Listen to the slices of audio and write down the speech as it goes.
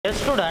Dear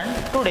student,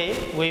 today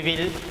we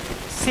will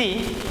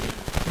see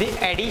the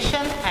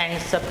addition and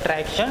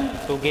subtraction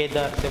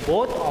together. The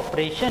both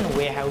operation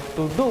we have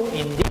to do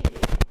in the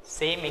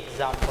same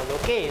example.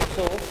 Okay,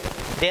 so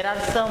there are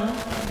some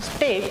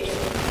steps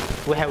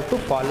we have to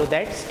follow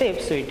that step,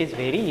 so it is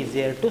very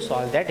easier to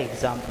solve that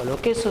example.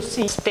 Okay, so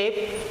see step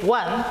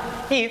 1.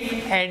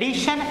 If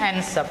addition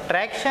and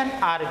subtraction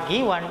are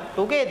given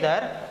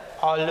together,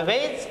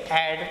 always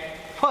add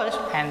first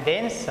and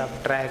then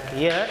subtract.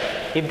 Here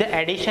if the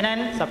addition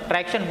and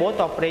subtraction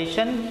both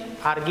operations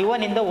are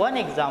given in the one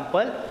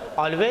example,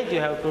 always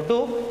you have to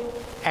do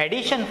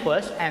addition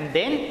first and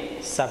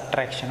then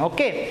subtraction.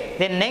 Okay,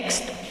 then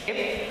next,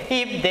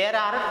 if there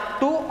are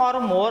two or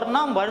more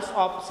numbers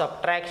of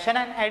subtraction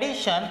and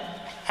addition,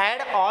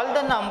 add all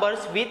the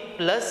numbers with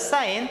plus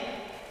sign,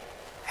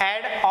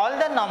 add all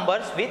the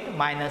numbers with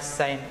minus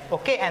sign.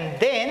 Okay, and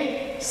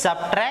then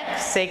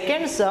subtract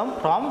second sum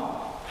from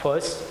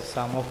first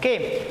sum.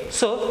 Okay,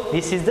 so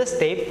this is the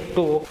step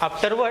 2.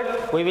 Afterward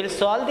we will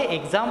solve the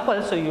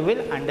example, so you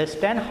will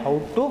understand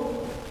how to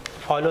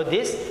follow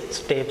these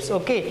steps.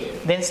 Okay,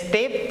 then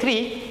step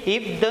 3.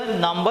 If the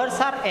numbers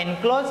are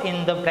enclosed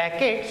in the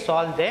bracket,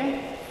 solve them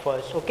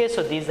first. Okay,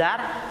 so these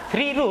are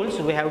 3 rules.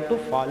 We have to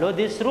follow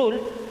this rule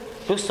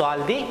to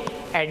solve the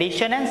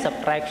addition and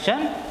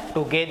subtraction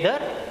together,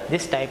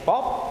 this type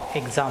of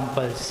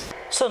examples.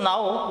 So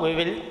now we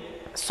will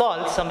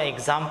solve some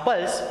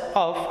examples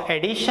of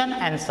addition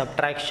and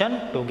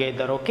subtraction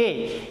together.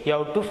 Okay, you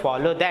have to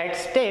follow that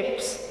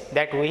steps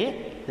that we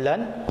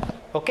learn.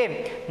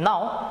 Okay,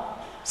 now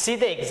see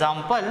the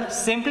example.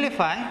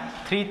 Simplify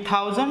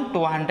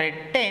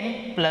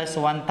 3210 plus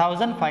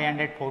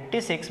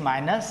 1546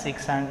 minus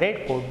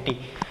 640.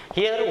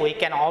 Here we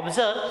can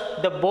observe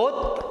the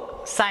both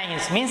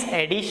signs, means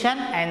addition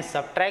and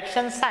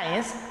subtraction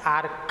signs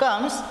are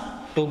comes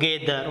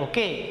together.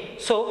 Okay,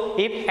 so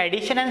if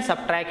addition and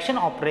subtraction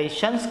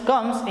operations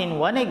comes in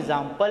one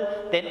example,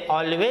 then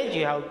always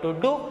you have to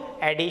do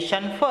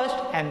addition first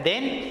and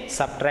then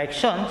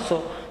subtraction.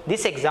 So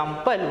this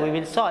example we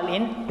will solve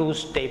in 2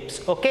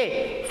 steps.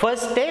 Okay,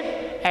 first step,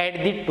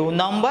 add the 2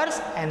 numbers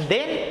and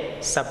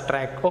then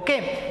subtract.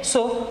 Okay,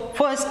 so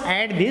first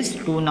add these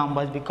 2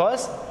 numbers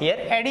because here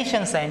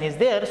addition sign is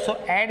there, so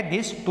add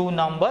these 2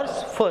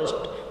 numbers first.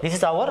 This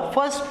is our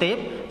first step.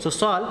 So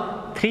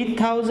solve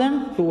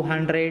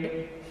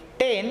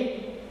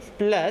 3210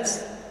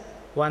 plus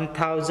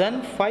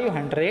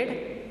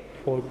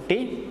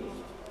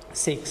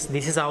 1546.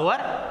 This is our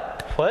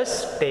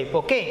first step.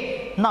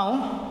 Okay,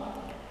 now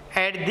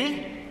add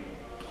the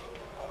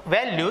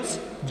values.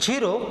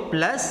 0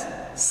 plus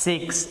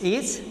 6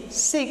 is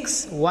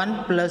 6,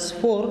 1 plus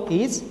 4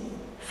 is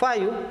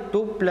 5,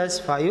 2 plus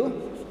 5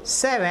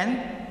 7,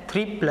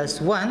 3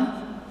 plus 1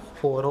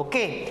 4.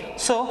 Okay,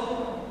 so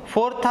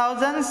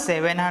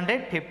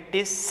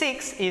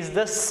 4756 is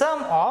the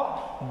sum of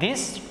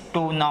these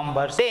 2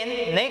 numbers.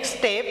 Then next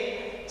step,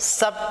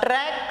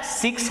 subtract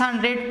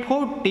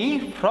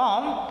 640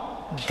 from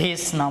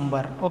this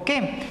number.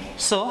 Okay,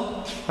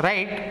 so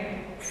write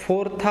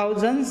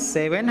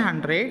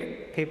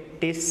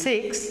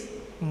 4756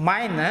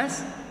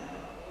 minus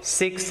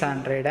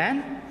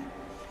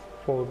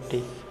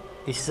 640.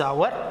 This is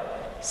our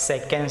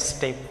second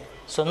step.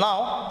 So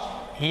now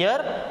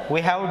here we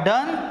have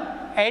done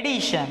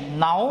addition.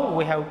 Now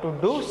we have to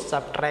do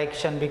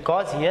subtraction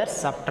because here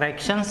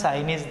subtraction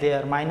sign is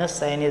there, minus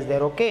sign is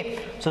there. Okay,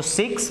 so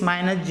 6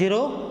 minus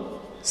 0,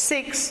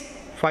 6,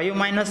 5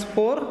 minus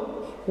 4,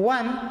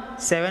 1,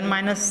 7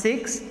 minus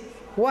 6,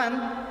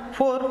 1,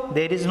 4.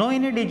 There is no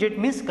any digit,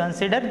 means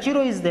consider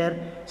 0 is there.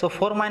 So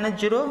 4 minus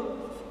 0,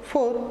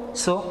 4.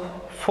 So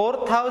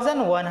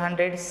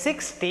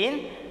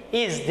 4116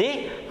 is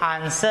the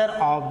answer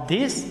of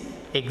this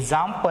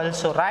example.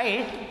 So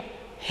write,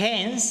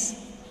 hence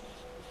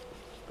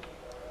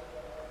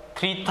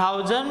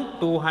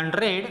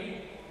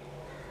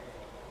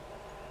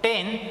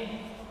 3210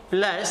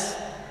 plus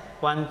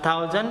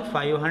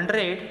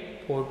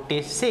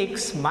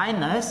 1546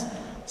 minus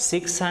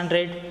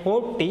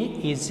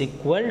 640 is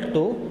equal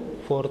to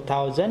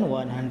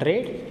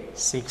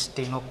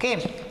 4116. Okay,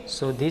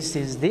 so this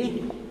is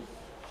the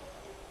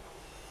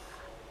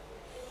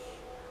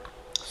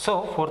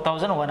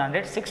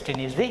 4116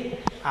 is the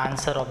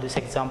answer of this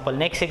example.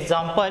 Next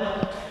example,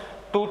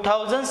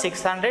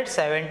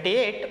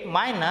 2678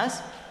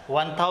 minus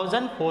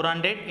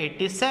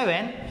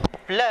 1487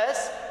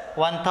 plus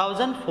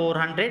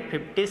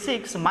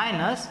 1456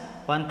 minus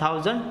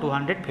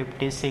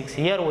 1256.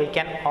 Here we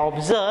can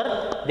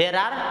observe there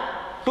are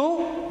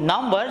 2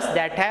 numbers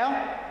that have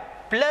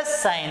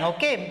plus sign.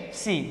 Okay,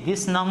 see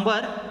this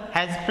number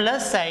has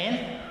plus sign.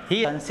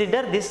 Here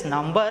consider this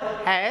number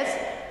as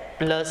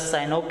plus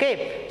sign.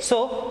 Okay,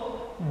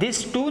 so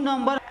these 2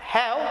 numbers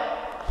have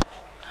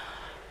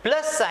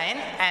plus sign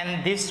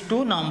and these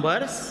 2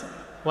 numbers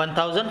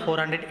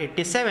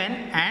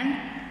 1487 and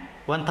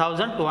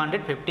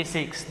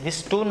 1256,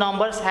 these 2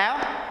 numbers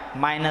have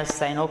minus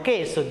sign.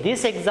 Okay, so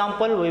this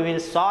example we will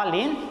solve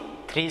in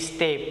 3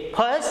 steps.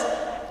 First,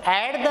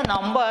 add the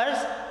numbers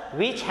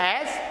which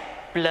has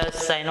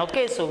plus sign.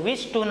 Okay, so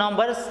which two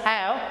numbers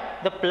have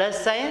the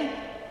plus sign?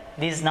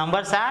 These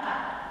numbers are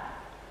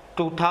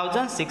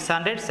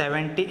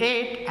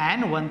 2678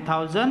 and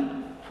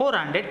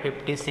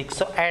 1456.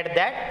 So add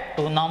that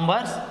two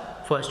numbers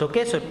first.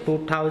 Okay, so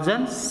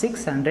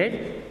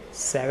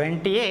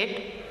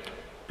 2678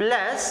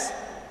 plus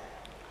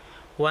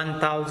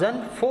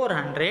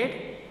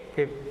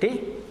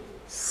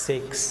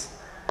 1456.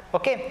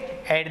 Okay,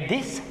 add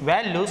these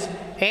values.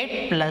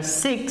 8 plus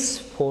 6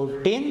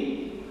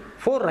 14,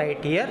 4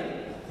 right here,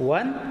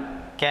 1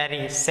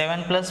 carry.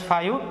 7 plus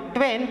 5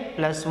 12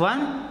 plus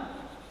 1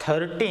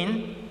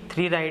 13,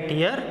 3 right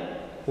here,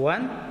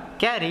 1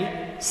 carry.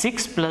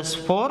 6 plus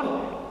 4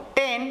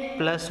 10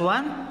 plus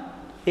 1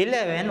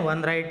 11,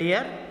 1 right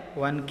here,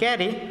 1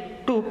 carry.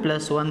 2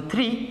 plus 1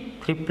 3,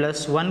 3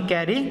 plus 1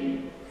 carry,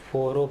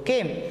 4.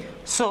 Okay,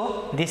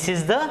 so this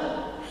is the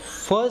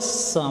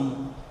first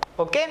sum.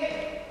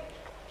 Okay,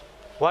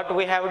 what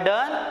we have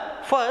done?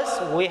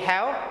 First we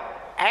have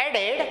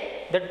added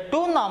the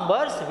two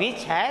numbers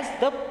which has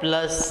the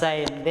plus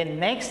sign. The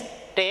next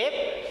step,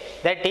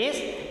 that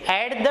is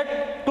add the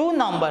two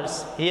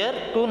numbers. Here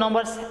two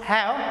numbers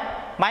have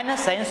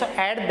minus sign, so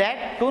add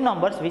that two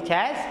numbers which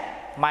has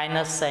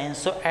minus sign.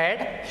 So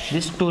add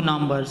these two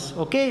numbers.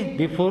 Okay,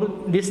 before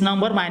this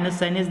number minus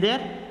sign is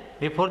there,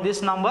 before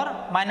this number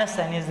minus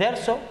sign is there,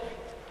 so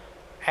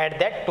add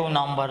that two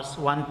numbers.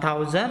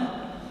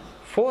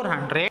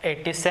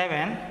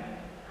 1487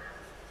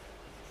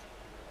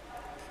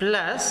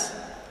 plus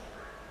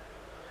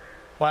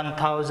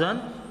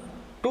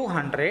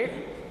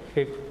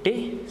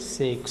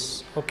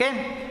 1256.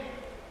 Okay,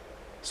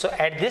 so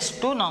add these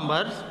two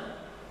numbers.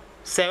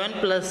 7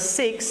 plus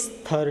 6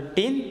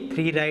 13,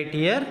 3 right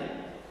here,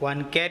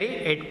 1 carry.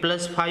 8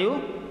 plus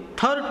 5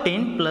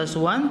 13 plus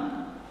 1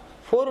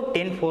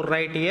 14, 4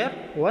 right here,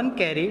 1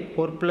 carry.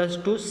 4 plus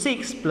 2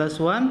 6 plus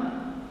 1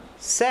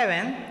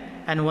 7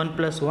 and 1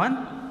 plus 1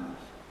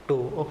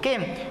 2.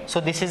 Okay, so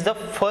this is the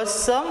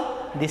first sum,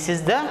 this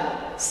is the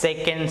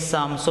second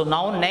sum. So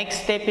now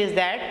next step is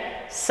that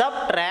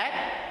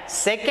subtract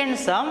second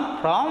sum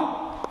from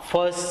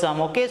first sum.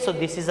 Okay, so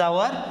this is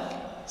our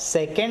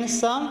second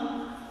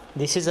sum,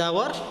 this is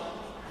our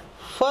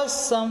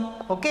first sum.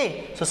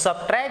 Okay, so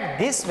subtract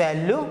this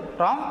value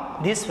from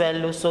this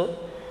value. So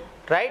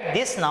write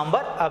this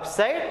number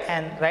upside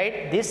and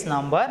write this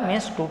number,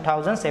 means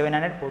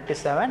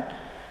 2747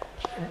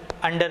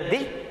 under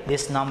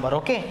this number.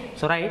 Okay,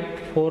 so write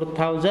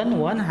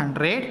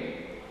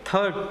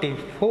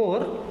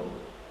 4134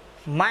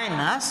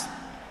 minus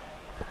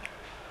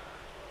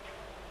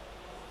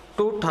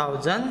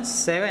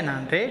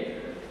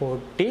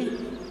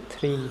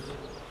 2743.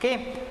 Okay,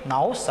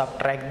 now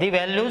subtract the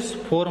values.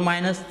 4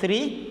 minus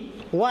 3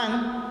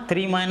 1,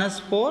 3 minus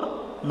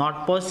 4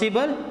 not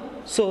possible,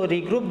 so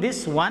regroup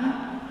this 1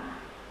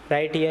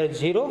 right here,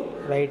 0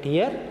 right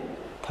here,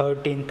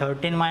 13,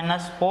 13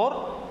 minus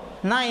 4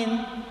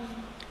 9,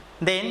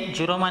 then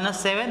 0 minus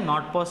 7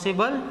 not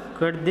possible,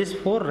 cut this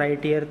 4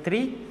 right here,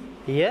 3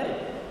 here,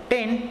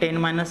 10, 10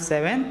 minus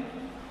 7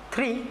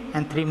 3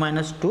 and 3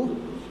 minus 2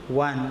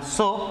 1.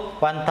 So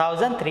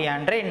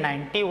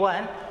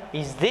 1391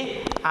 is the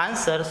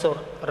answer. So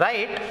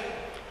write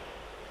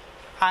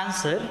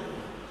answer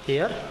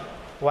here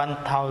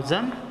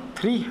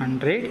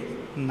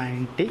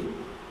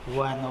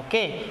 1391.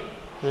 Okay,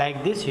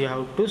 like this you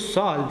have to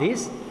solve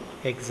this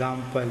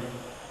example.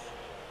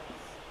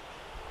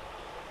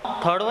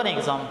 Third one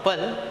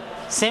example,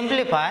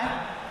 simplify.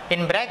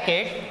 In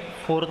bracket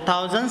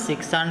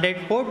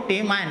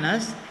 4640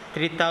 minus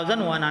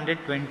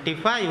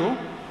 3125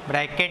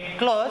 bracket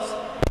close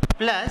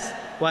plus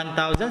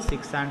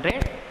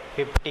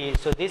 1650.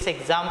 So this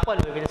example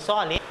we will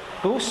solve in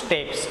two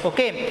steps.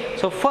 Okay,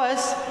 so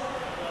first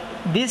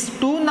these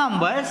two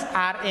numbers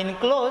are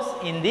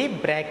enclosed in the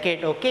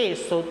bracket. Okay,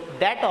 so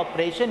that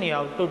operation you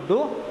have to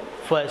do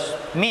first,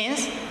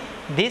 means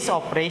this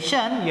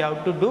operation you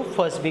have to do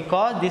first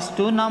because these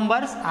two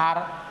numbers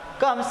are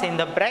comes in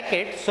the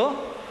bracket, so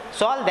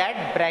solve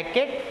that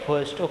bracket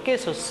first. Okay,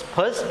 so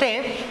first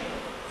step,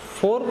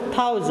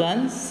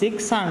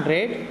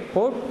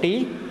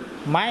 4640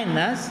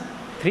 minus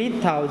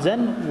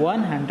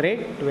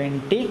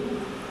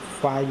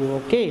 3125.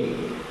 Okay,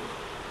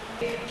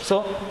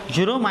 so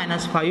 0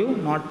 minus 5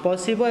 not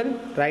possible,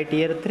 right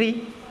here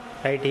 3,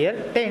 right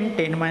here 10,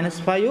 10 minus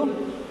 5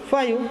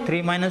 5,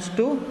 3 minus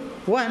 2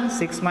 1,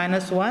 6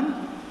 minus 1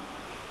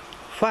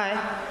 5,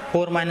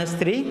 4 minus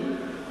 3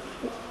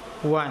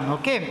 1.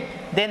 Okay,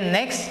 then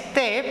next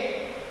step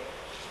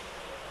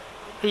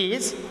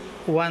is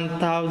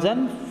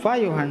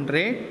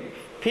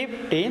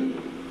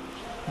 1515,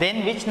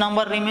 then which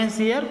number remains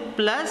here?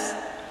 Plus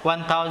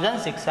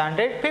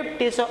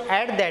 1650. So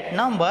add that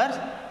number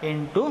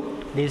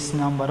into this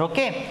number.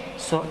 Okay,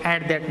 so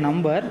add that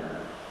number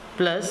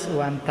plus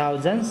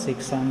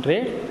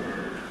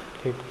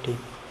 1650.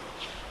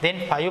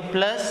 Then 5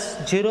 plus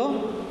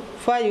 0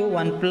 5,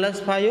 1 plus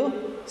 5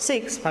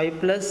 6, 5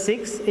 plus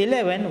 6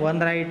 11, 1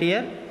 right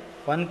here,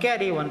 1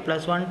 carry, 1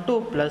 plus 1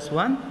 2 plus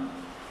 1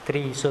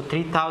 3. So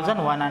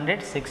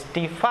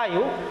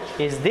 3165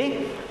 is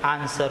the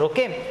answer.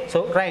 Okay.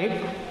 So write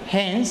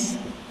hence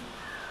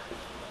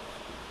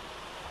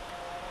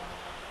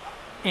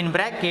in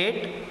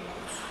bracket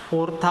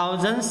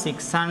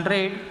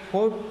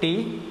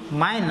 4640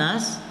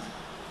 minus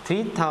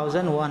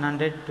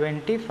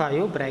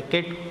 3125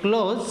 bracket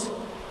close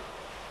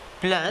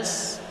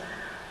plus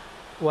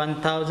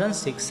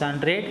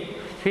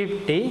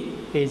 1650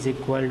 is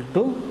equal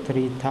to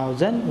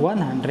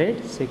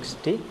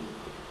 3165.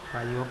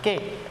 Okay,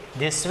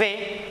 this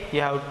way you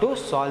have to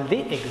solve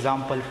the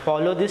example.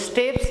 Follow the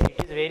steps, it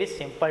is very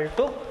simple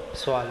to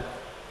solve.